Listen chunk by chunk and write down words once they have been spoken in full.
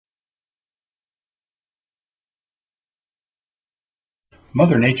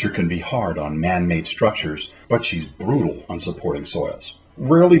Mother Nature can be hard on man-made structures, but she's brutal on supporting soils.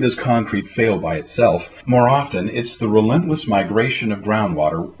 Rarely does concrete fail by itself. More often, it's the relentless migration of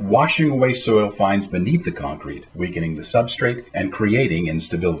groundwater washing away soil fines beneath the concrete, weakening the substrate and creating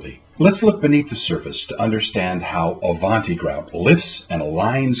instability. Let's look beneath the surface to understand how AvantiGrout lifts and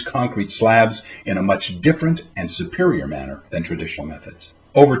aligns concrete slabs in a much different and superior manner than traditional methods.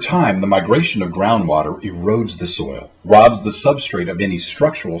 Over time, the migration of groundwater erodes the soil, robs the substrate of any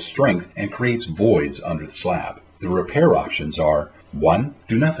structural strength, and creates voids under the slab. The repair options are: 1.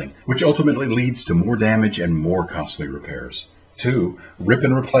 Do nothing, which ultimately leads to more damage and more costly repairs. 2. Rip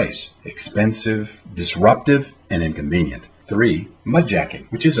and replace, expensive, disruptive, and inconvenient. 3. Mudjacking,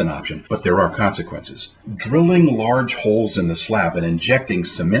 which is an option, but there are consequences. Drilling large holes in the slab and injecting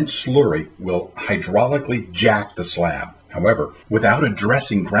cement slurry will hydraulically jack the slab. However, without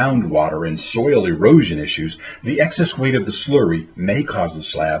addressing groundwater and soil erosion issues, the excess weight of the slurry may cause the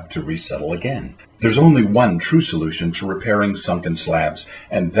slab to resettle again. There's only one true solution to repairing sunken slabs,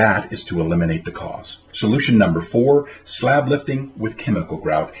 and that is to eliminate the cause. Solution number 4, slab lifting with chemical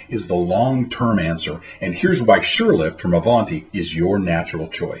grout, is the long-term answer, and here's why SureLift from Avanti is your natural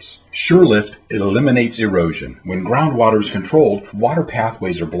choice. SureLift eliminates erosion. When groundwater is controlled, water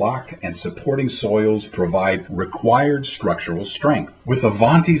pathways are blocked and supporting soils provide required structural strength. With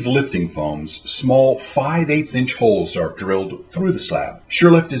Avanti's lifting foams, small 5/8-inch holes are drilled through the slab.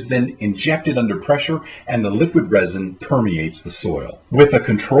 SureLift is then injected under pressure and the liquid resin permeates the soil. With a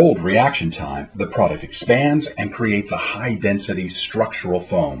controlled reaction time, the product expands and creates a high-density structural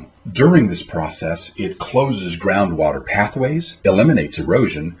foam. During this process, it closes groundwater pathways, eliminates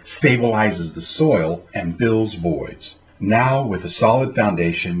erosion, stabilizes the soil, and fills voids. Now, with a solid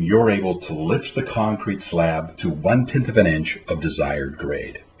foundation, you're able to lift the concrete slab to 1/10 of an inch of desired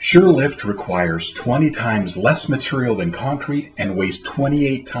grade. SureLift requires 20 times less material than concrete and weighs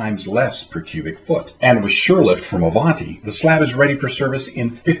 28 times less per cubic foot. And with SureLift from Avanti, the slab is ready for service in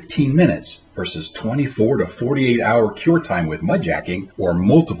 15 minutes versus 24 to 48-hour cure time with mudjacking or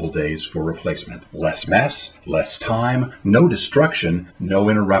multiple days for replacement. Less mess, less time, no destruction, no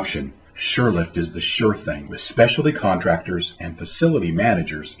interruption. SureLift is the sure thing with specialty contractors and facility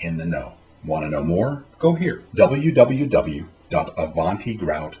managers in the know. Want to know more? Go here,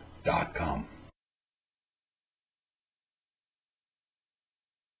 www.avantigrout.com.